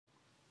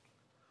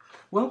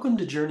Welcome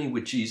to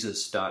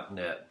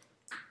JourneyWithJesus.net,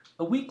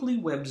 a weekly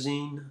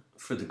webzine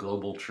for the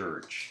global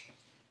church.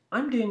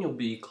 I'm Daniel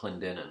B.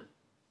 Clendenin.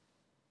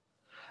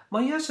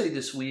 My essay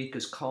this week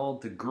is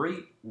called The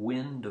Great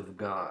Wind of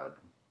God.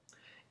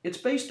 It's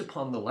based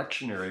upon the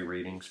lectionary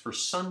readings for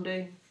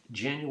Sunday,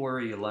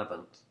 January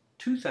 11th,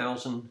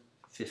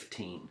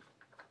 2015.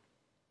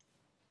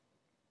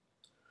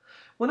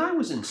 When I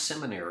was in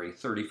seminary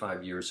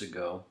 35 years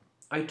ago,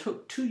 I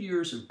took 2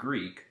 years of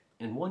Greek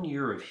and 1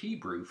 year of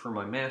Hebrew for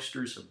my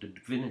Master's of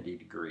Divinity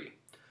degree,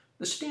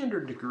 the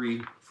standard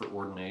degree for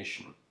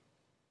ordination.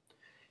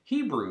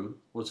 Hebrew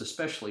was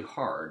especially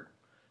hard,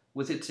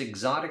 with its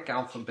exotic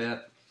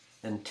alphabet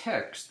and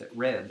text that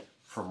read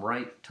from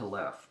right to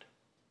left.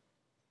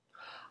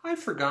 I've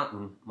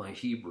forgotten my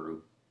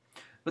Hebrew,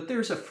 but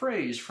there's a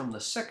phrase from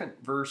the second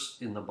verse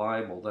in the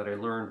Bible that I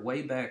learned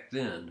way back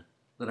then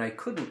that I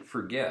couldn't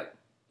forget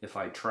if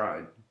I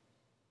tried.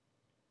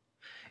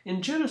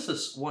 In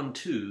Genesis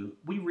 1:2,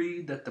 we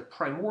read that the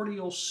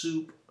primordial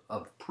soup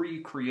of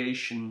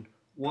pre-creation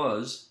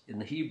was, in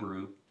the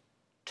Hebrew,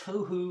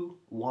 tohu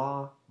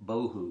wa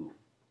bohu.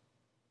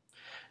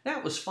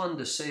 That was fun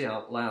to say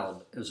out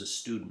loud as a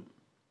student.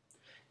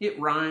 It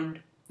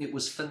rhymed, it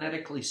was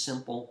phonetically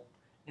simple,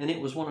 and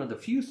it was one of the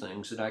few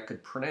things that I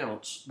could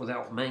pronounce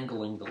without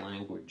mangling the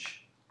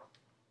language.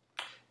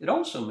 It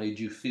also made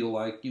you feel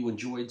like you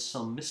enjoyed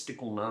some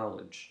mystical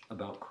knowledge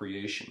about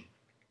creation.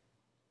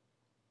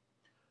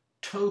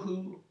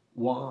 Tohu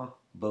wa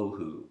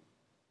bohu.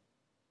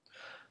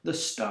 The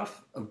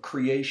stuff of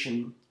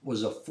creation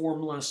was a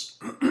formless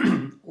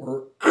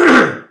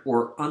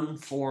or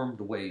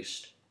unformed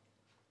waste,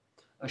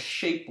 a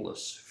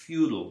shapeless,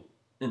 futile,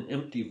 and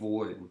empty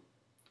void.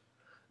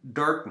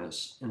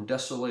 Darkness and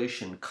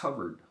desolation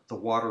covered the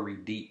watery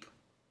deep.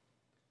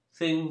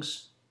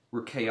 Things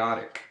were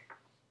chaotic.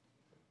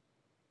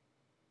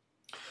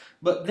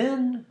 But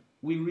then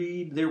we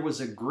read there was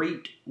a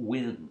great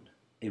wind,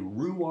 a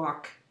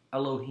ruach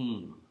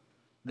Elohim,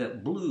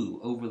 that blew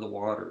over the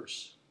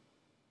waters.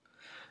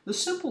 The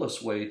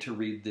simplest way to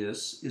read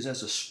this is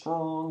as a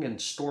strong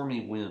and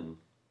stormy wind.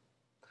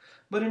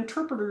 But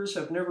interpreters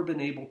have never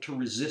been able to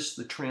resist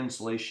the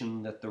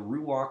translation that the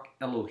ruach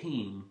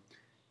Elohim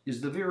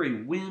is the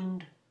very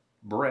wind,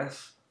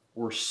 breath,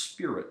 or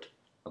spirit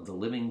of the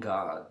living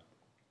God.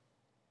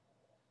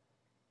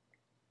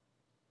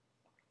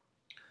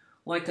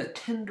 Like a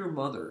tender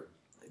mother,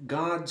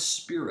 God's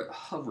spirit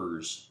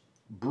hovers,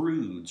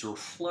 broods, or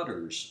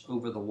flutters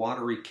over the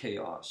watery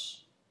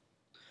chaos.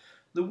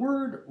 The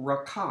word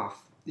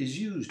rakaf is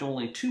used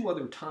only 2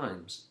 other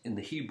times in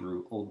the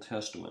Hebrew Old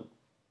Testament.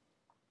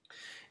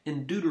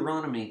 In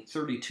Deuteronomy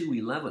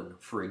 32:11,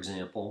 for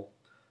example,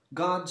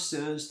 God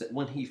says that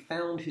when he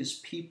found his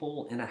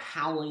people in a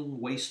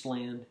howling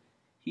wasteland,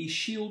 he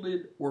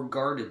shielded or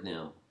guarded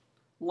them,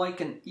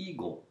 like an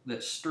eagle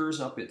that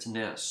stirs up its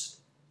nest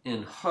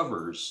and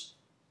hovers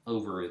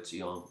over its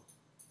young.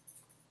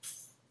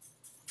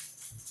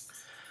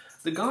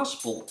 The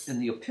Gospel and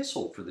the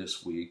Epistle for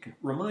this week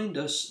remind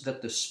us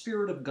that the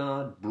Spirit of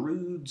God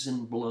broods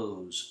and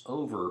blows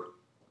over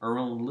our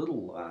own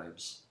little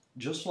lives,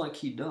 just like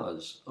he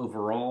does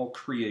over all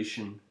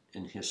creation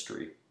and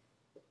history.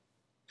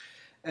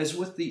 As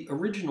with the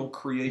original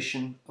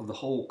creation of the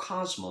whole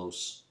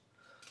cosmos,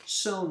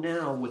 so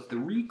now with the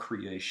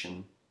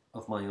recreation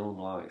of my own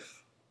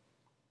life.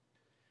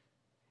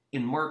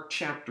 In Mark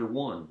chapter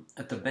 1,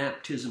 at the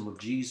baptism of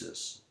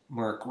Jesus,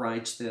 Mark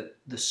writes that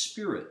the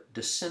Spirit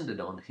descended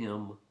on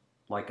him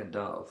like a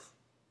dove.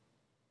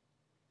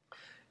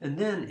 And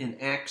then in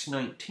Acts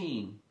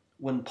 19,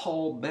 when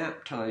Paul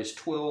baptized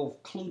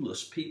 12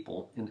 clueless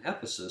people in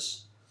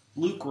Ephesus,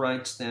 Luke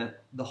writes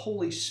that the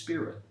Holy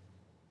Spirit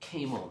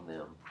came on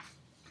them.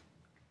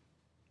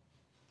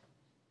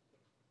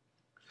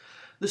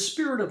 The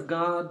Spirit of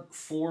God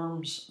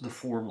forms the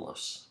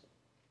formless.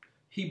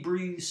 He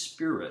breathes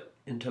spirit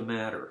into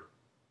matter.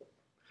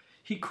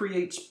 He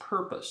creates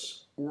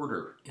purpose,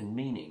 order, and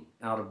meaning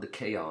out of the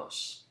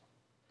chaos.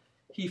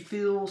 He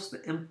fills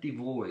the empty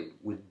void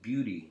with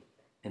beauty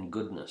and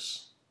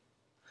goodness.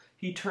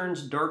 He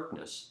turns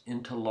darkness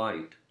into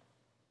light,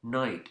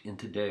 night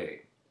into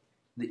day,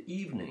 the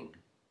evening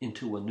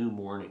into a new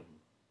morning.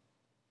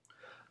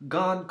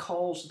 God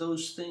calls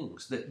those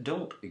things that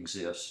don't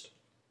exist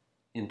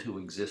into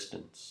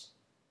existence.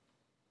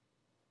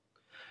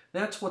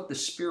 That's what the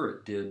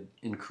Spirit did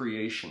in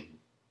creation.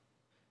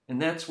 And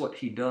that's what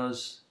he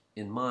does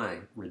in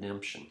my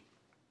redemption.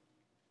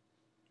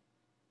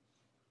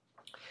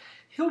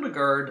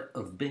 Hildegard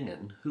of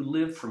Bingen, who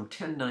lived from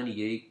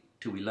 1098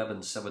 to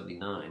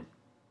 1179,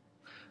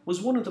 was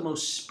one of the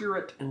most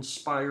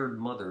spirit-inspired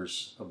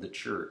mothers of the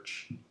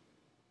Church.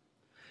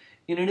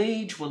 In an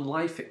age when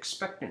life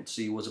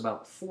expectancy was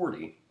about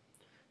 40,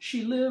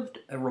 she lived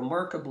a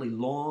remarkably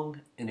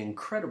long and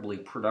incredibly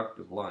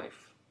productive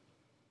life.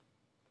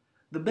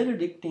 The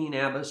Benedictine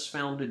abbess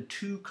founded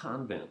 2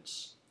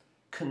 convents,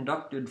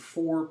 conducted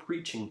 4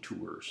 preaching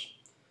tours,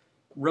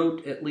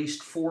 wrote at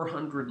least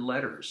 400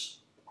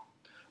 letters,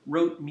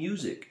 wrote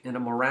music in a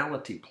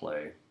morality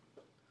play,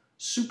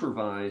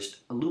 supervised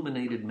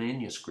illuminated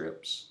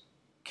manuscripts,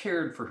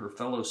 cared for her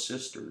fellow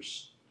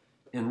sisters,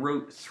 and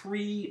wrote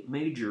 3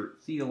 major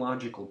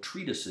theological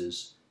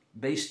treatises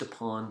based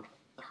upon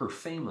her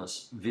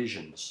famous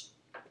visions.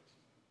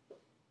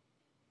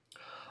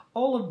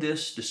 All of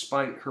this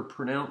despite her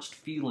pronounced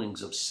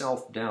feelings of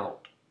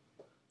self-doubt,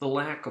 the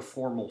lack of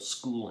formal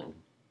schooling,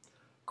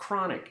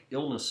 chronic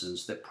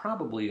illnesses that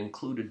probably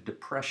included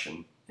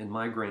depression and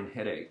migraine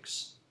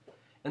headaches,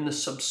 and the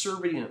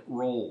subservient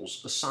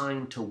roles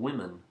assigned to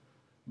women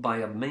by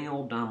a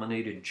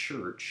male-dominated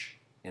church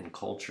and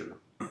culture.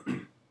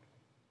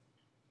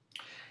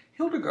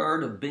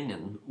 Hildegard of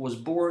Bingen was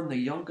born the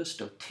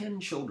youngest of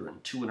 10 children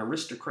to an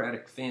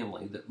aristocratic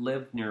family that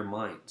lived near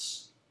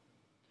Mainz.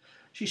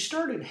 She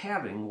started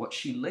having what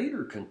she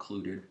later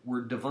concluded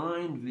were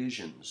divine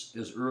visions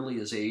as early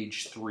as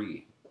age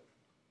 3.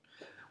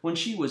 When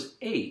she was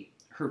 8,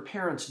 her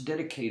parents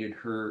dedicated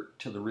her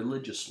to the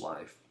religious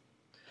life,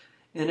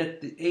 and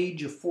at the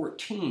age of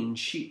 14,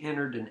 she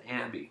entered an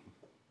abbey.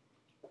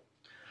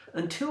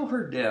 Until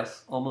her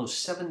death,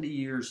 almost 70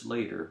 years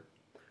later,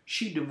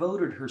 she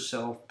devoted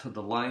herself to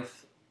the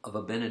life of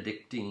a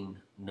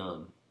Benedictine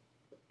nun.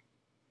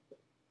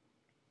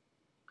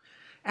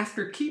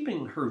 After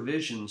keeping her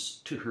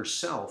visions to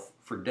herself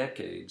for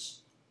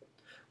decades,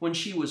 when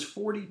she was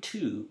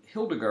 42,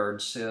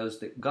 Hildegard says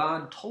that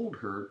God told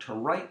her to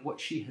write what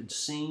she had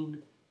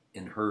seen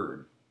and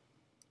heard.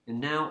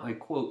 And now I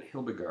quote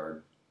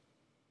Hildegard.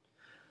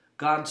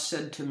 God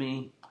said to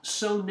me,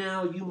 "So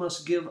now you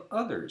must give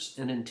others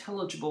an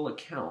intelligible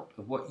account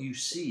of what you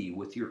see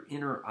with your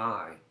inner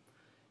eye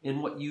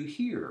and what you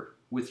hear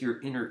with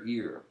your inner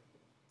ear.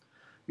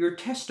 Your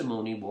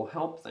testimony will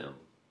help them.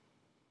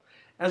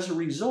 As a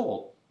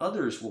result,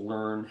 others will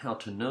learn how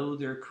to know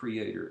their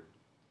Creator.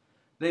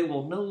 They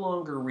will no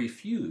longer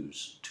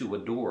refuse to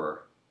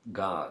adore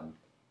God."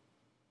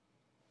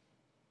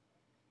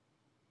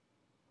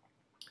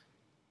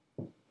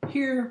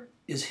 Here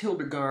is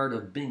Hildegard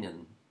of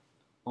Bingen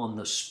on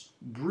the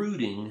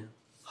brooding,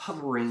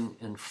 hovering,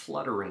 and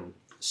fluttering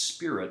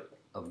Spirit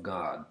of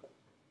God.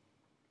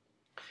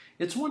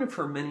 It's one of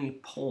her many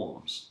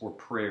poems or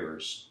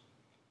prayers.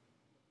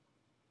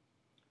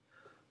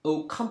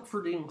 O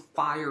comforting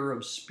fire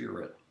of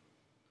spirit,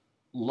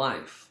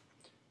 life,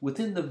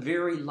 within the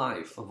very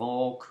life of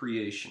all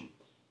creation,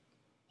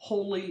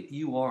 holy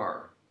you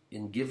are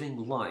in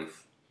giving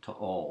life to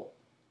all.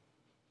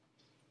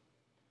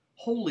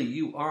 Holy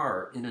you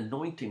are in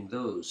anointing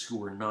those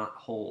who are not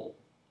whole.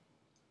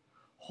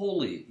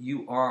 Holy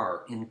you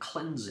are in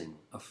cleansing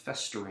a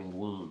festering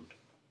wound.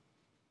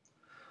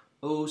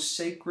 O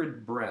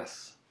sacred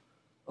breath,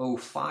 O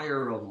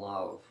fire of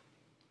love,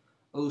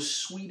 O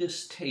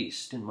sweetest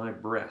taste in my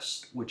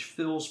breast, which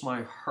fills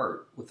my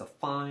heart with a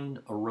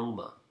fine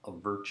aroma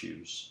of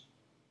virtues.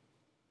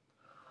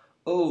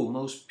 O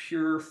most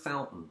pure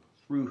fountain,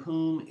 through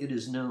whom it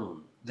is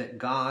known that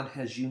God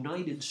has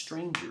united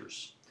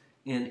strangers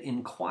and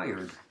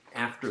inquired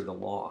after the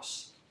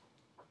lost.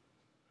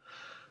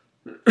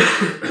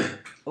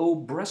 O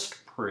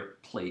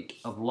breastplate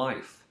of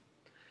life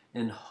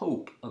and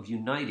hope of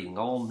uniting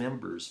all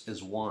members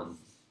as one.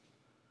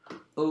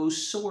 O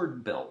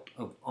sword belt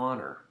of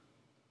honor,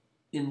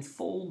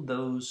 enfold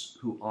those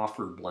who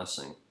offer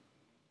blessing.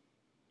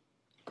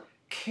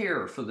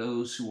 Care for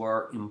those who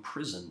are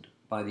imprisoned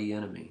by the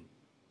enemy,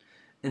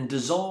 and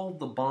dissolve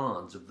the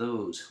bonds of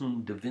those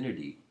whom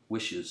divinity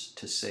wishes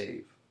to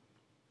save.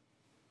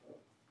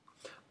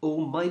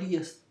 O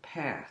mightiest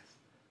path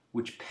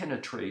which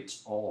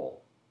penetrates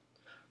all,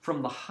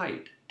 from the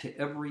height to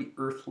every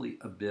earthly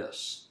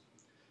abyss,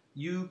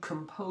 you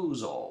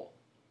compose all,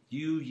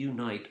 you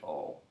unite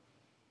all.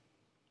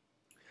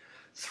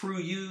 Through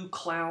you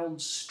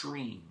clouds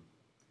stream,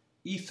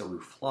 ether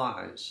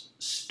flies,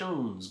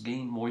 stones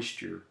gain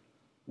moisture,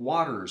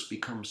 waters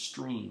become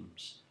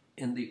streams,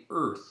 and the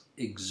earth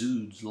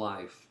exudes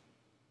life.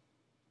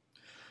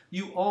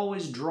 You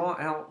always draw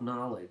out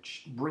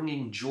knowledge,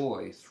 bringing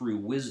joy through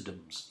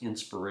wisdom's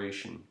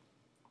inspiration.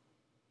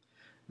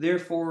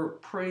 Therefore,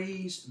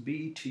 praise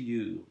be to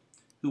you,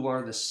 who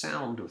are the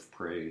sound of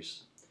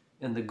praise,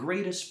 and the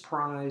greatest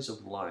prize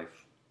of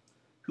life,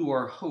 who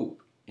are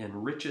hope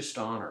and richest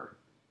honor,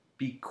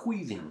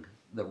 bequeathing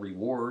the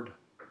reward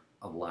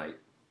of light.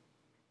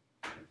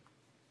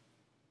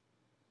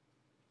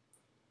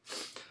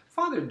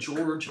 Father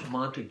George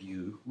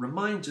Montague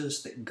reminds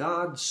us that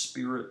God's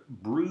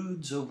Spirit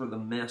broods over the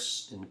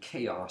mess and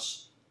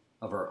chaos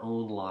of our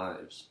own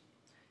lives.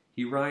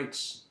 He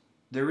writes,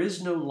 "There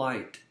is no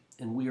light,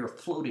 and we are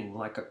floating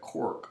like a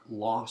cork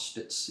lost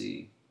at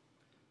sea.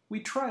 We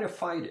try to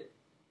fight it,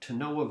 to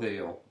no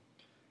avail.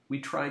 We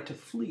try to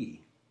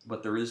flee,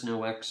 but there is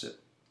no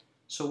exit.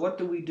 So what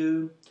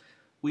do?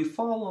 We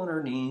fall on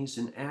our knees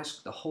and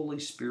ask the Holy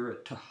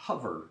Spirit to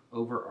hover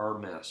over our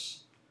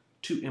mess,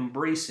 to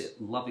embrace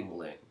it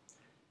lovingly,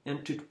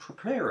 and to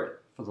prepare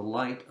it for the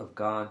light of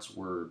God's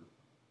Word.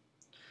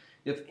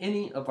 If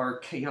any of our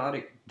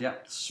chaotic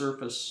depths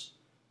surface,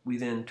 we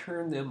then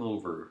turn them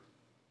over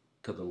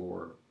to the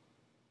Lord."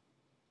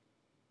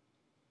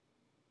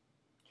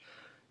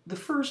 The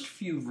first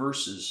few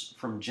verses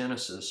from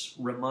Genesis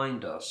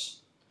remind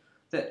us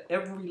that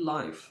every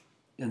life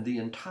in the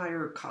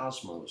entire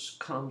cosmos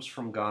comes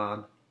from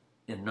God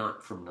and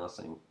not from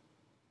nothing.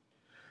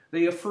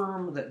 They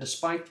affirm that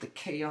despite the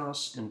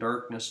chaos and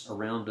darkness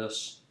around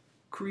us,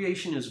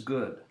 creation is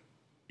good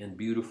and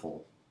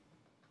beautiful.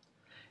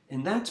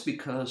 And that's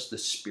because the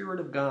Spirit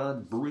of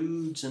God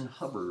broods and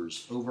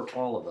hovers over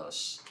all of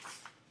us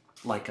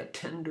like a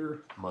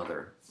tender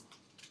mother.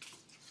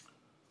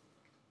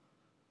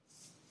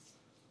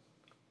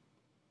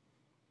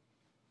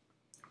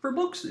 For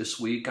books this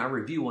week, I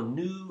review a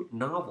new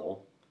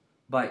novel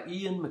by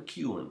Ian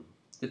McEwan.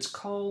 It's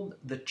called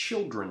The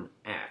Children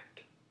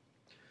Act.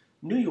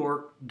 New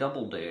York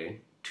Doubleday,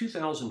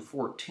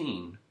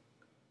 2014,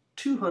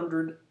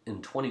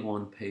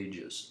 221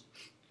 pages.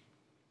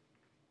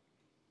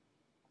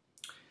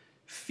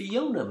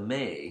 Fiona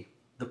May,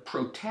 the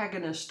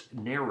protagonist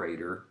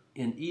narrator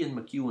in Ian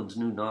McEwan's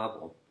new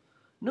novel,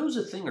 knows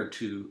a thing or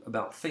two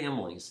about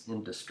families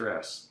in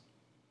distress.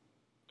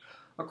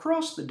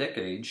 Across the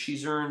decades,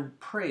 she's earned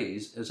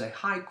praise as a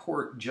high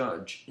court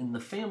judge in the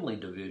family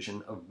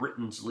division of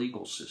Britain's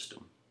legal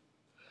system.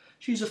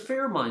 She's a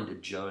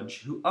fair-minded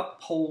judge who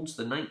upholds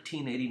the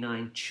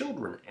 1989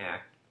 Children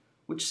Act,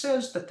 which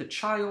says that the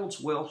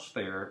child's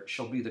welfare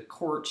shall be the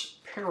court's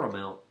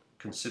paramount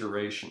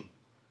consideration.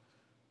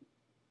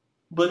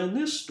 But in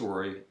this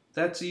story,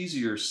 that's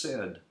easier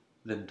said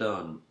than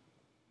done,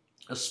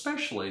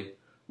 especially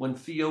when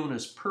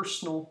Fiona's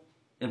personal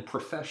and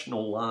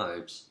professional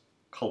lives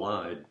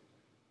collide.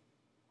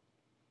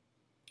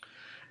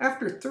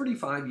 After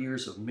 35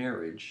 years of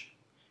marriage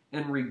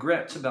and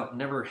regrets about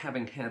never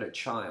having had a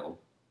child,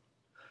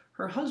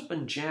 her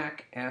husband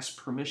Jack asked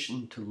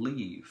permission to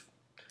leave,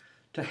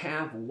 to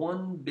have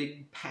one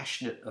big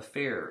passionate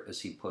affair,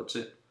 as he puts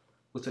it,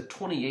 with a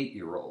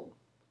 28-year-old,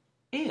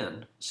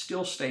 and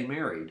still stay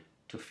married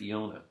to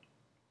Fiona.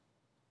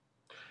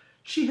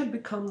 She had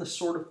become the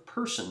sort of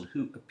person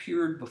who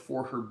appeared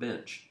before her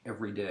bench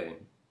every day.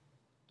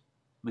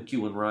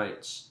 McEwan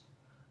writes,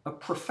 a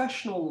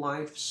professional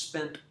life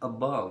spent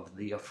above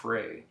the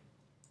affray,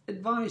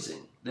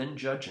 advising, then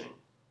judging,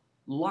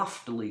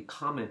 loftily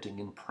commenting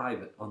in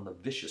private on the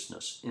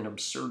viciousness and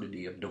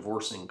absurdity of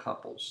divorcing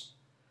couples.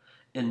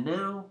 And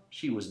now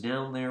she was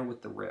down there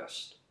with the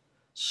rest,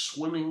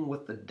 swimming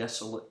with the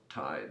desolate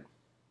tide.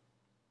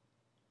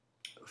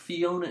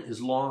 Fiona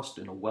is lost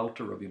in a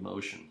welter of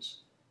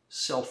emotions: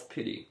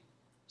 self-pity,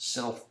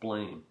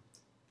 self-blame,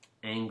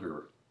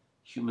 anger,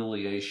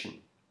 humiliation,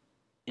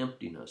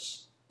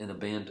 emptiness, and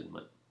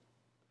abandonment.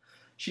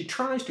 She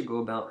tries to go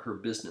about her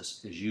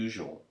business as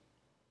usual.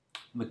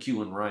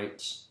 McEwan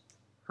writes,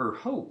 her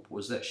hope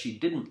was that she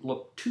didn't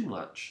look too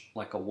much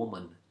like a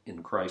woman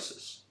in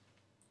crisis.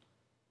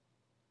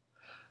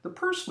 The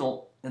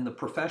personal and the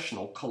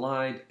professional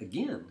collide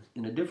again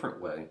in a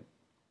different way.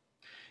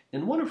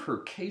 In one of her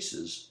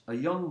cases, a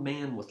young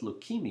man with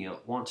leukemia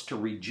wants to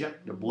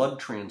reject a blood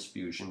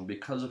transfusion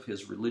because of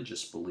his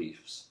religious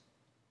beliefs.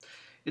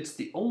 It's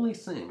the only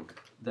thing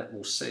that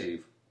will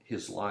save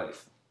his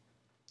life.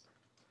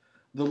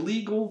 The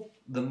legal,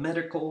 the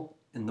medical,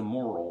 and the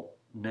moral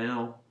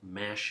now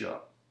mash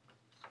up.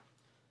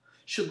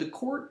 Should the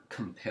court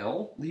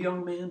compel the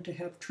young man to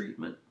have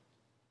treatment?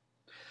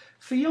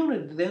 Fiona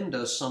then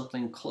does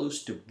something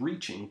close to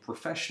breaching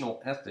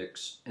professional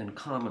ethics and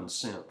common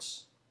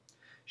sense.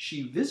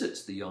 She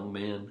visits the young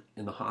man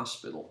in the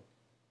hospital.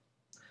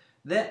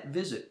 That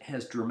visit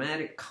has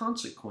dramatic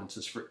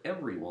consequences for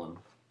everyone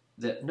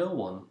that no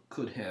one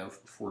could have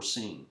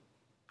foreseen.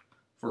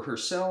 For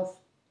herself,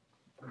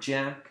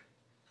 Jack,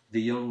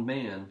 the young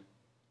man,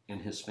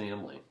 and his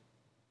family.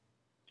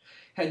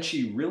 Had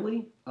she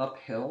really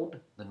upheld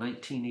the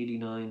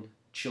 1989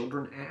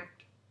 Children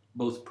Act,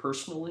 both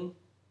personally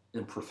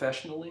and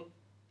professionally?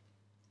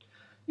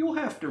 You'll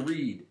have to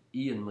read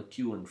Ian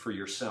McEwan for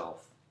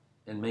yourself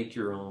and make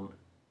your own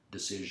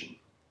decision.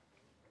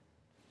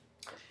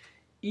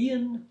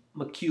 Ian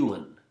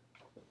McEwan,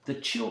 The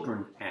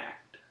Children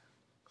Act,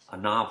 a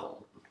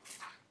novel.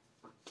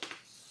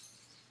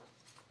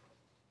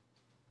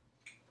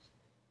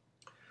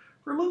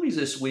 For movies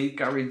this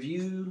week, I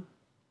review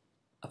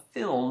a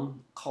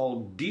film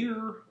called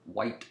Dear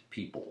White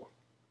People,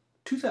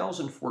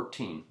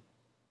 2014.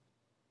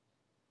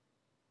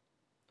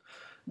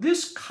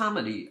 This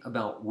comedy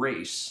about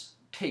race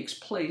takes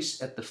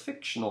place at the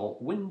fictional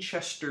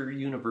Winchester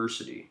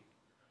University,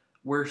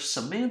 where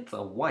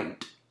Samantha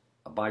White,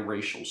 a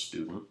biracial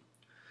student,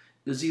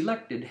 is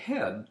elected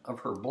head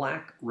of her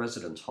black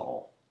residence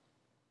hall.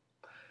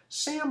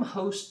 Sam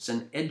hosts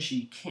an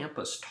edgy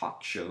campus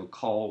talk show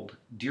called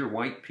Dear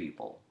White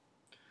People,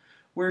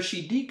 where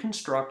she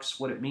deconstructs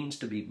what it means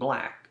to be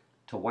black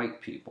to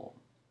white people.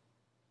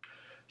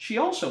 She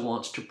also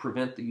wants to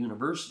prevent the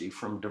university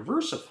from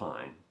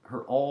diversifying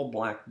her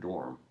all-black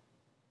dorm.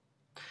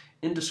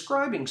 In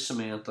describing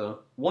Samantha,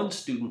 one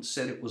student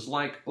said it was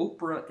like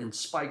Oprah and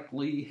Spike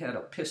Lee had a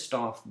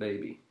pissed-off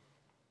baby.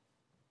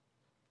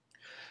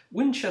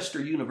 Winchester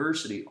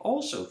University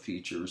also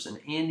features an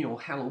annual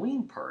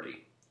Halloween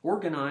party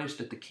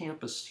organized at the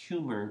campus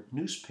humor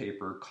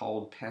newspaper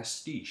called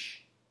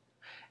Pastiche,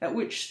 at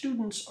which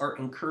students are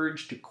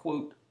encouraged to,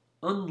 quote,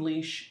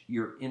 unleash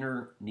your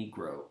inner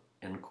Negro,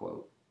 end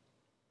quote.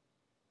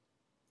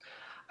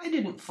 I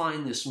didn't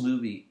find this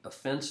movie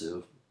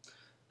offensive.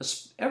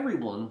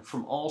 Everyone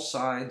from all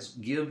sides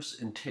gives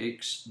and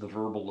takes the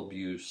verbal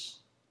abuse.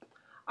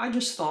 I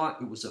just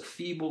thought it was a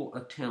feeble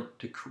attempt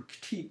to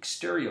critique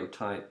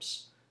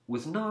stereotypes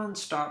with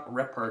non-stop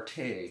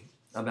repartee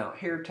about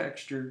hair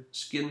texture,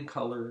 skin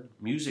color,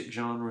 music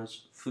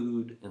genres,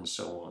 food, and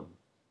so on.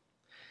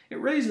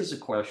 It raises a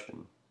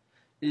question.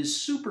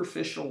 Is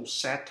superficial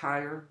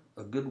satire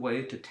a good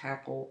way to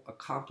tackle a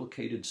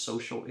complicated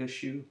social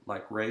issue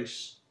like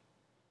race?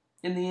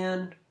 In the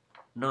end,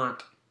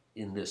 not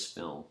in this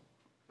film.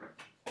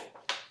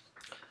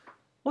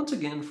 Once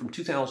again from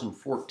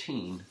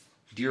 2014,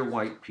 Dear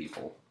White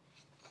People.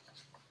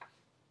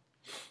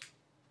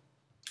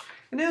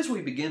 And as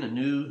we begin a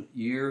new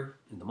year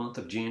in the month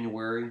of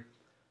January,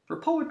 for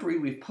poetry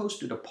we've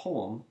posted a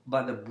poem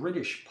by the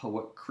British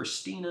poet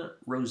Christina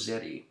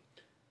Rossetti.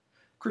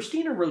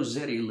 Christina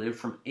Rossetti lived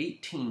from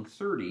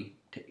 1830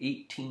 to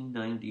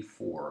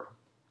 1894.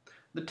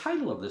 The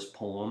title of this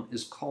poem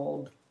is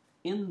called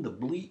In the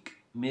Bleak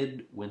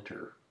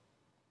Midwinter.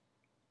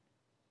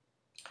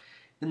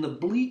 In the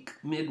bleak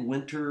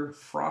midwinter,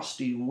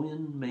 frosty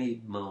wind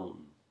made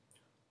moan.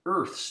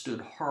 Earth stood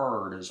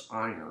hard as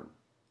iron,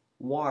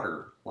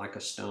 water like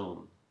a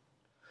stone.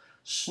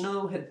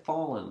 Snow had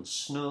fallen,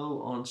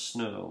 snow on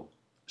snow,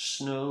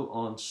 snow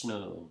on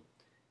snow,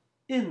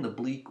 in the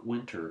bleak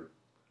winter,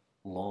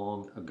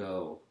 long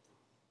ago.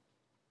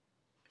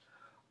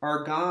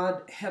 Our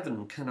God,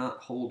 heaven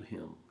cannot hold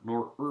him,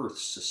 nor earth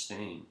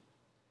sustain.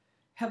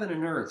 Heaven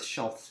and earth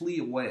shall flee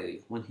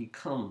away when he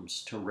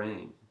comes to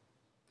reign.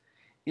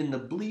 In the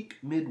bleak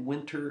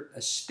midwinter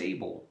a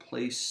stable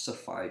place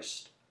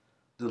sufficed,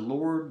 the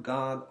Lord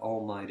God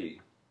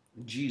Almighty,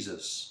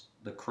 Jesus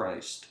the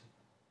Christ.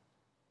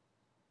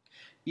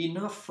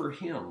 Enough for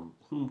him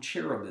whom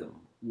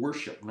cherubim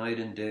worship night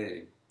and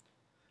day,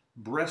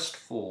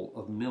 breastful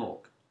of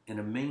milk and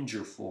a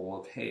mangerful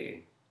of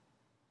hay.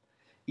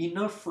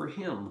 Enough for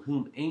him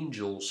whom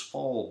angels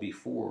fall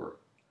before,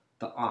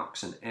 the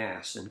ox and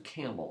ass and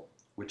camel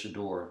which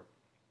adore.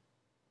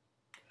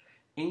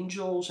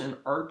 Angels and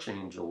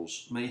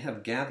archangels may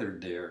have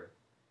gathered there,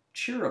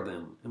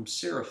 cherubim and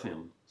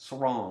seraphim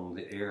throng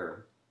the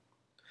air.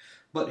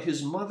 But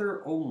his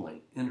mother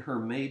only, in her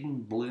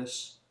maiden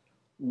bliss,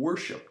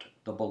 worshipped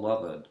the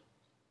beloved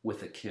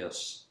with a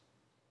kiss.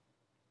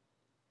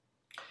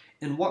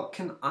 And what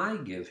can I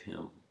give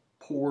him,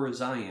 poor as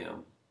I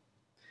am?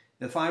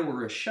 If I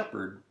were a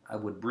shepherd, I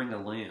would bring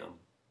a lamb.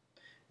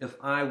 If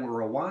I were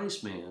a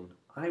wise man,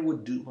 I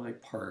would do my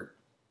part.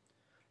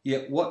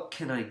 Yet what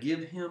can I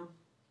give him?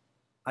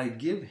 I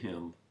give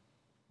him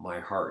my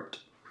heart.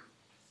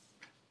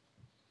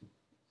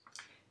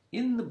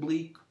 In the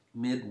bleak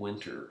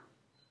midwinter,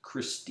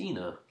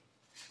 Christina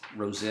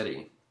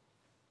Rossetti.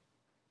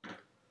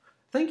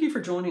 Thank you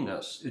for joining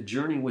us at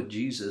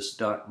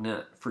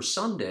JourneyWithJesus.net for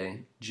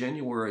Sunday,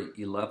 January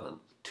 11th,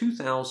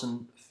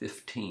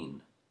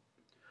 2015.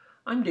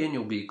 I'm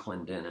Daniel B.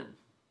 Clendenin.